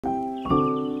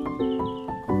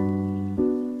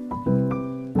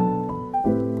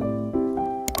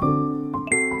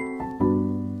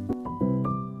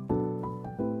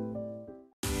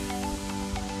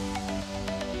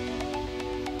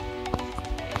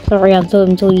Sorry, I'm so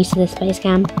used to this face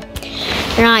cam.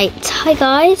 Right, hi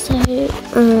guys. So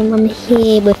I'm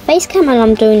here with Facecam and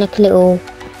I'm doing like a little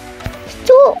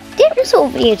different sort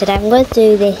of video today. I'm going to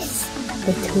do this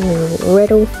little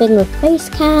riddle thing with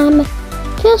Facecam,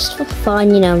 just for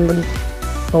fun. You know, I'm really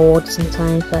bored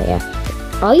sometimes, but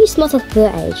yeah. Are you smarter for your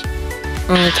age?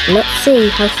 And let's see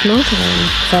how smart I am.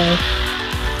 So.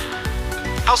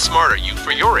 How smart are you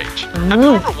for your age? Have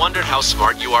you ever wondered how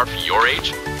smart you are for your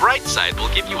age? Brightside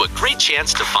will give you a great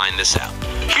chance to find this out.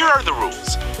 Here are the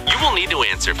rules. You will need to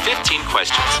answer 15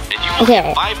 questions, and you will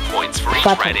get 5 points for each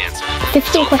right answer.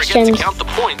 15 questions. Don't forget to count the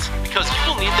points, because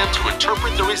you will need them to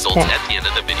interpret the results at the end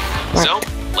of the video. So,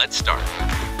 let's start.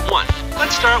 1.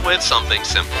 Let's start with something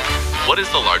simple. What is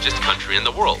the largest country in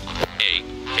the world? A.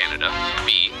 Canada.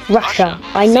 B. Russia.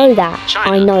 I know that.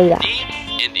 China. I know that.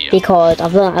 D. India. Because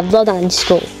I've learned that in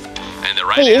school. And the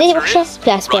right answer Russia? is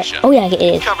Yes, Russia. Oh yeah, it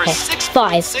is. It covers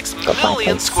 6.6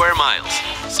 million square miles.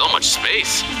 So much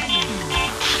space.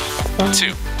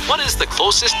 2. What is the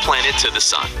closest planet to the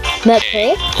Sun?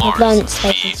 Mercury. A. I've learned Mars.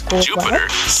 space B. in school. Jupiter.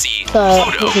 Right? C. So,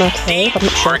 Pluto. it's Mercury, D. but I'm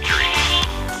not sure.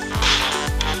 Mercury.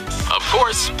 Of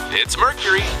course, it's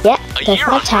Mercury. Yeah, A year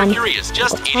on Mercury is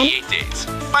just 88 days.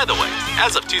 By the way,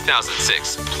 as of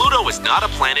 2006, Pluto is not a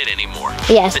planet anymore.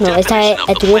 Yeah, it's the not. It's definition of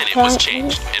the dwarf planet was planet.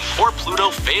 changed, and poor Pluto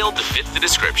failed to fit the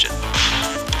description.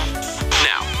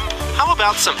 Now, how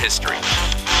about some history?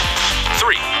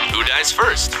 3. Who dies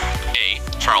first? A.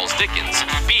 Charles Dickens.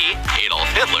 B. Adolf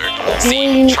Hitler. C.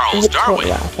 Queen Charles Victoria,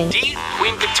 Darwin. I think. D.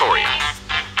 Queen Victoria.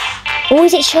 Or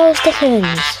is it Charles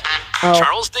Dickens? Oh,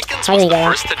 Charles Dickens I was didn't the get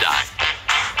first to die.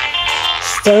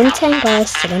 still in 10,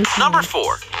 guys. Still in 10. Number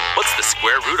 4. What's the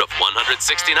square root of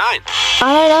 169?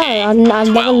 I don't know. I've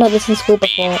never learned this in school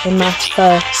before in maths,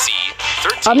 so C.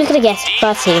 13. I'm just gonna guess D.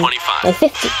 13. 25. No,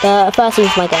 50. 13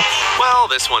 is my guess. Well,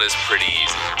 this one is pretty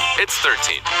easy. It's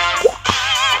 13.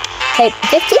 Hey,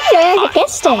 15? Yeah, I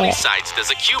guessed How many it. sides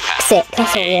does a cube have? 6.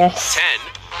 That's A. obvious. 10.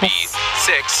 B.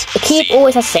 6. The cube C.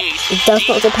 always has 6. 8, It does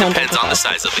D. not depend Depends on the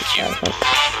size of the cube.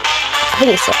 I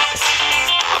think it's 6.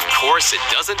 Of course, it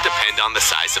doesn't depend on the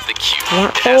size of the cube. Yeah,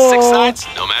 It has 6 4, sides,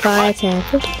 no matter 5, what. 10,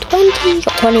 15, 20.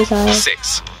 Got 20 sides.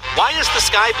 6. Why is the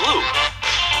sky blue?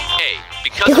 A.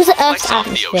 Because Because it of Earth's reflects off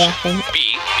the atmosphere, I ocean. think. B.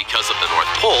 Because of the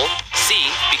North Pole. C.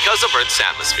 Because of Earth's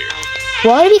atmosphere.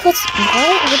 Why would it be?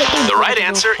 The right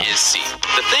answer is C.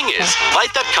 The thing is, light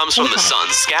that comes from the sun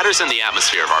scatters in the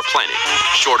atmosphere of our planet.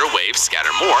 Shorter waves scatter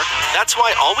more. That's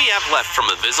why all we have left from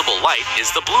a visible light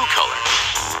is the blue color.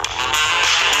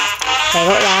 I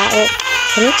got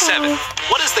that. 7.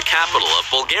 What is the capital of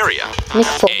Bulgaria?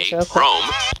 A. Rome.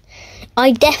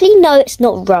 I definitely know it's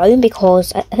not Rome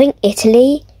because I think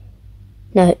Italy.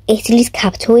 No, Italy's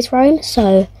capital is Rome,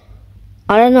 so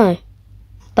I don't know.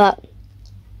 But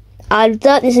I've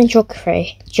learnt this in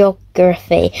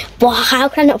geography. Well, how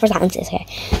can I not pronounce it here?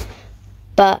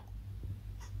 But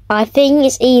I think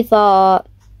it's either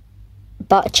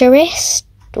Bucharest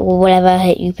or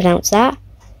whatever you pronounce that.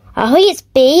 I think it's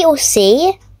B or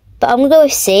C, but I'm gonna go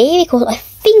with C because I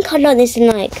think I learned this in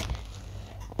like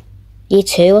year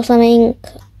 2 or something.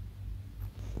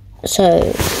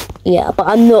 So yeah, but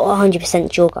I'm not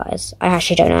 100% sure, guys. I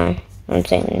actually don't know. I'm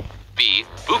saying B.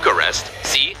 Bucharest.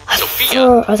 C.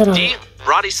 Sofia. I don't know. D.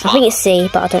 Bratislava. I think it's C,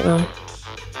 but I don't know.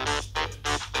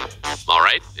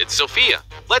 Alright, it's Sofia.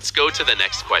 Let's go to the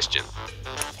next question.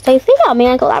 So you think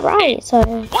I got that right. So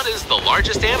What is the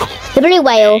largest animal? the blue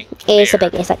whale A. is the Bear.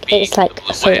 biggest. B. It's like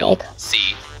Blue so whale. big.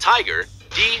 C. Tiger.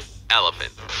 D.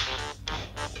 Elephant.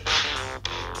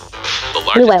 The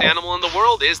largest whale. animal in the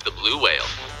world is the blue whale.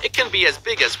 It can be as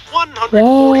big as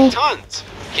 140 tons.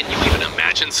 Can you even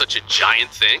imagine such a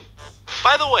giant thing?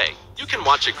 By the way, you can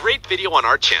watch a great video on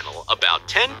our channel about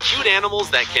 10 cute animals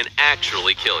that can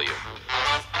actually kill you.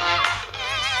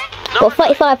 Well,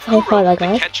 35 Who wrote I The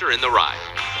guess. Catcher in the Rye?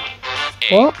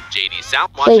 A. What? J.D.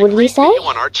 South. Watch Wait, a what did he great say? video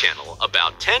on our channel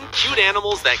about 10 cute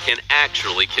animals that can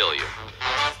actually kill you.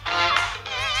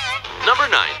 Number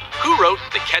 9. Who wrote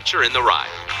The Catcher in the Rye?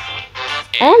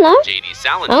 A. I don't know. J.D.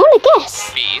 Salinger. I want to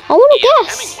guess. B. I want to Ian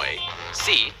guess. Hemingway.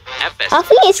 C. F.S. I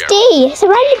think it's D. Fitzgerald. It's a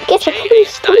random guess. I J.D.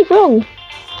 could be wrong.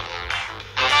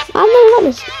 I don't know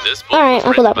this. This book Alright, was I got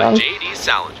written that by wrong. J.D.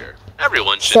 Salinger.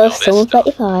 Everyone should So know this still stuff.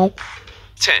 35.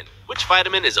 10. Which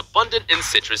vitamin is abundant in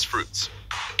citrus fruits?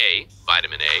 A.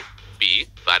 Vitamin A. B.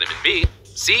 Vitamin B.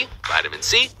 C. Vitamin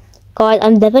C. Guys,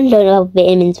 I've never learned about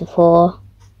vitamins before.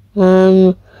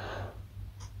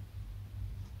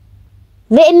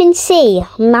 Vitamin C.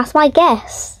 That's my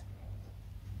guess.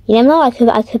 You never know. I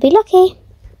could be lucky.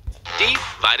 D.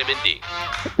 Vitamin D.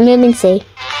 Vitamin C.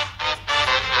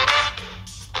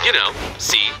 You know,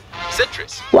 C.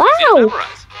 Citrus. Wow. Easy to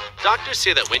memorize. Doctors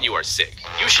say that when you are sick,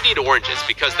 you should eat oranges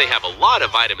because they have a lot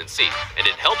of vitamin C and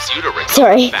it helps you to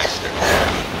recover faster.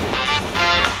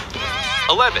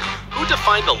 11. Who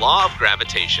defined the law of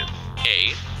gravitation?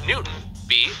 A. Newton.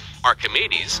 B.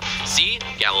 Archimedes. C.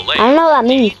 Galileo. I don't know what that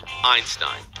means. D.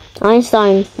 Einstein.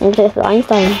 Einstein.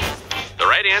 Einstein. The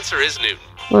right answer is Newton.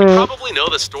 Right. You probably know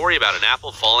the story about an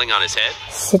apple falling on his head.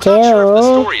 Still. Not sure if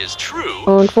the story is true,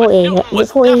 On 40. but Newton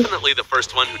was 40. definitely the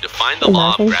first one who defined the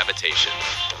law of gravitation.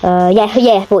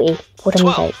 Yeah, 40.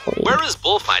 12. 40. Where is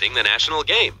bullfighting the national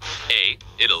game? A.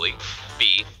 Italy.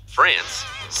 B. France.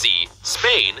 C.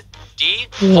 Spain. D.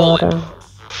 Poland.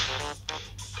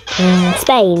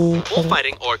 Spain.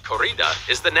 Bullfighting, or corrida,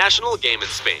 is the national game in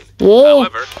Spain. Yeah.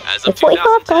 However, as of 45,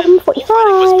 2010, 45.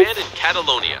 bullfighting was banned in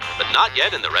Catalonia, but not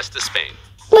yet in the rest of Spain.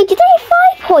 Wait, did they have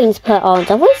 5 points per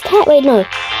answer? What is cat? Wait, no.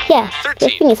 Yeah, 13. I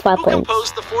think it's 5 Who points.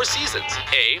 composed the Four Seasons?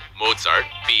 A. Mozart.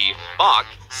 B. Bach.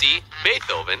 C.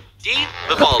 Beethoven. D.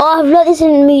 Vivaldi. Oh, I've learned this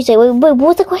in music. Wait,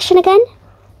 what's the question again?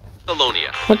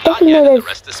 Catalonia, I but not definitely yet know in the there's-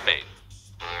 rest of Spain.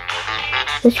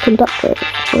 Which conductor?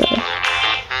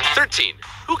 13.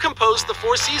 Who composed the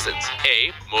Four Seasons?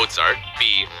 A. Mozart.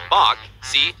 B. Bach.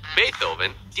 C.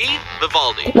 Beethoven. D.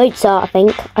 Vivaldi. Mozart, I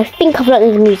think. I think I've learned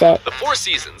this in music. The Four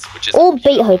Seasons, which is Or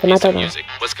Beethoven, I piece of don't know. music,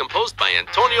 was composed by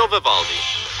Antonio Vivaldi.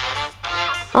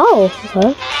 Oh,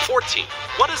 okay. 14.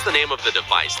 What is the name of the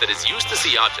device that is used to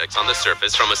see objects on the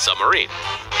surface from a submarine?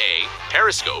 A.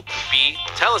 Periscope. B.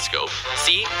 Telescope.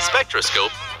 C.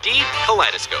 Spectroscope. D.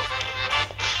 Kaleidoscope.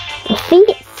 I think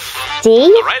it's D.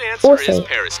 The right answer or is C.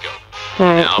 Periscope.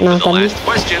 Alright, Now no, for the done. last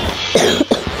question.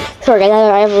 Sorry, guys,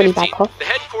 I have a really 15. bad cough. The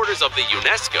headquarters of the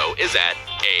UNESCO is at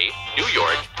A. New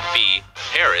York. B.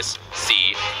 Paris. C.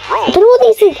 Rome. I don't know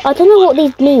what these. I don't know what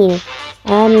these mean.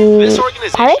 This organization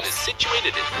is Paris?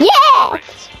 situated in Yeah.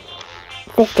 France.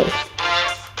 50.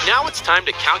 Now it's time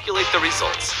to calculate the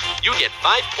results. You get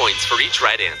 5 points for each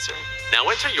right answer. Now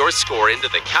enter your score into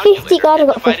the calculator 50, guys, I and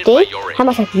got divide it 50. by your age. How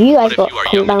much have you guys But got? if you are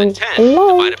Comment younger than down 10,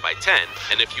 below. divide it by 10.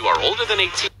 And if you are older than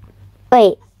 18,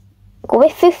 Wait, got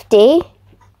with 50.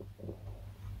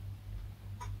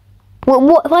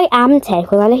 What if I am 10?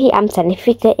 Because I literally am 10.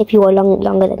 If you are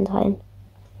longer than 10,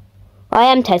 I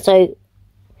am 10. So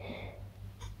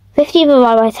 50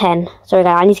 divided by 10. Sorry,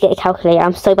 guys, I need to get a calculator.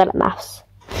 I'm so bad at maths.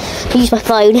 I use my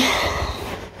phone.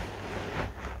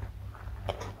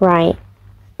 Right,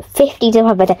 50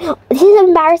 divided by 10. This is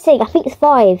embarrassing. I think it's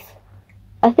 5.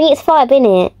 I think it's 5,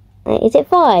 innit? Is it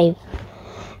 5?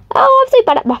 Oh, I'm so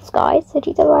bad at maths, guys.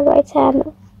 50 divided by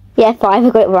 10. Yeah, 5. I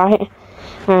got it right.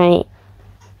 Alright.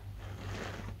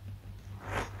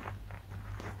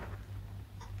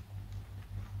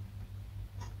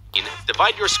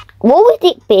 divide your score. What would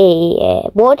it be?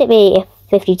 What would it be if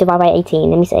 50 divided by 18?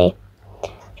 Let me see.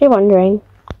 If you're wondering.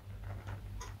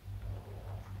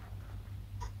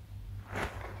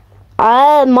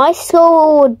 My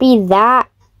score would be that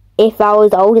if I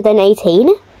was older than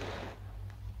 18.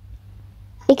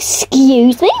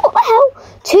 Excuse me? What the hell?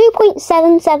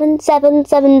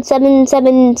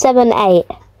 2.77777778.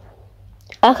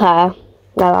 Okay.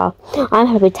 No, I'm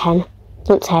happy with 10.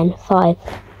 Not 10. 5.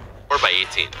 Or by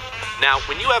 18. Now,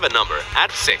 when you have a number,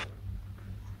 add 6.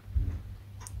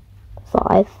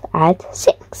 5. Add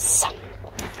 6.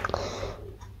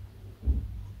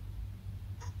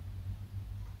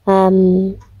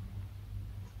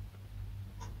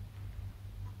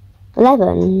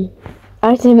 11. I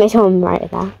have to make sure I'm right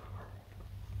with that.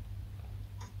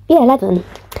 Yeah, 11.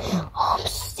 Oh,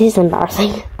 this is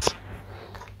embarrassing.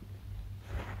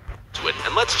 To it,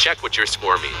 and let's check what your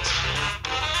score means.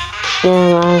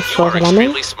 Yeah, I'm You sure are of 11.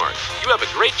 extremely smart. You have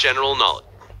a great general knowledge.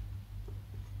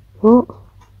 What?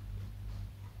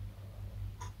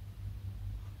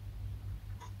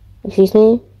 Excuse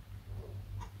me?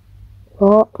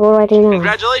 What do I do now?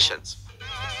 Congratulations.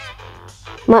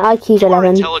 My IQ's You are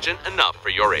 11. intelligent enough for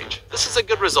your age. This is a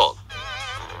good result.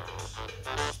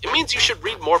 It means you should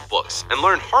read more books and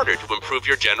learn harder to improve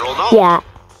your general knowledge. Yeah, Are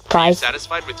you guys.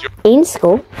 satisfied with your... In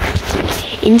school,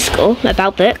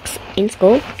 about books, in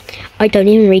school, I don't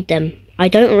even read them. I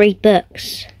don't read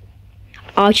books.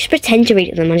 I just pretend to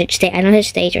read them. I just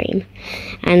daydream.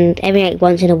 And every like,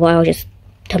 once in a while, I'll just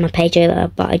turn my page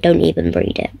over, but I don't even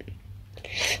read it.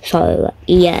 So,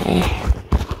 yeah.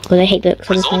 Because I hate books,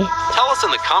 honestly. Result? Tell us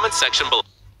in the comment section below.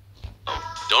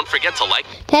 Don't forget to like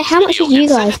Okay, how much this did you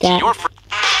video and guys send it to get? your friends.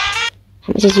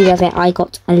 How much did you guys get? I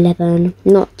got 11.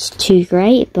 Not too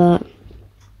great, but...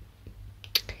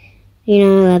 You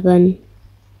know, 11.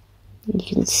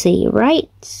 You can see right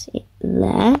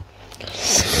there.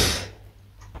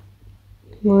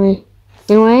 Right.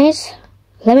 Anyways,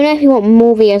 let me know if you want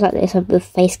more videos like this with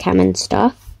face cam and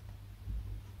stuff.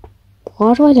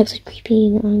 Why do I look so creepy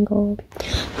in the angle?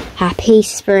 Happy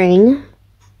spring.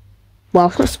 Well,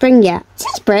 it's not spring yet. Is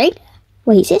it spring?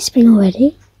 Wait, is it spring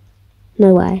already?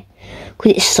 No way.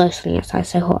 Because it's so sunny outside,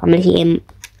 so hot. I'm literally in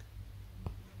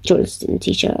Johnston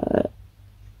t-shirt.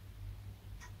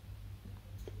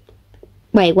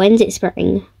 Wait, when's it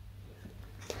spring?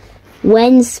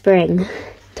 When's spring?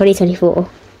 2024.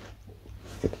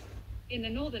 In the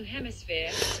Northern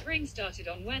Hemisphere, spring started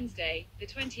on Wednesday, the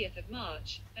 20th of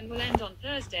March, and will end on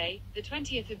Thursday, the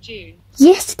 20th of June.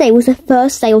 Yesterday was the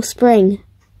first day of spring.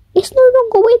 It's no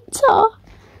longer winter.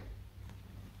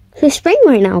 It's spring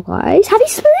right now, guys. Happy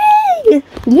spring!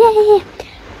 Yeah!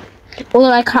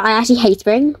 Although I actually hate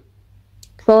spring.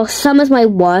 Well, summer's my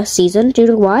worst season. Do you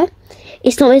know why?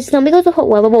 It's not because of hot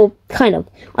weather. Well, kind of.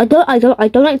 I don't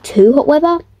like too hot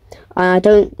weather. I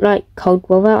don't like cold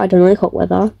weather. I don't like hot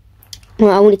weather. Well,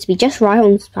 I want it to be just right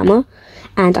on summer.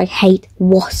 And I hate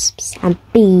wasps and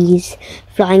bees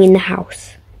flying in the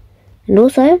house. And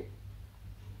also,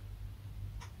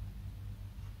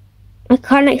 I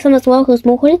kind of like summer as well because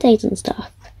more holidays and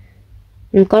stuff.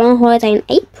 I'm going on holiday in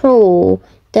April,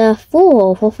 the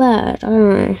 4th or 3rd. I don't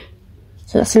know.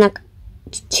 So that's in like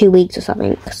 2 weeks or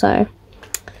something. So,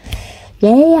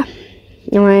 yeah.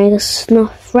 Anyway, that's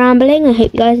enough rambling. I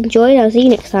hope you guys enjoyed. I'll see you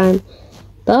next time.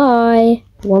 Bye.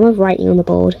 What am I writing on the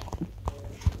board?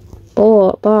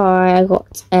 Bye. I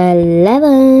got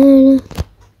 11.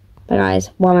 Bye, guys.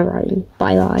 What am I writing?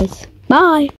 Bye, guys. Bye.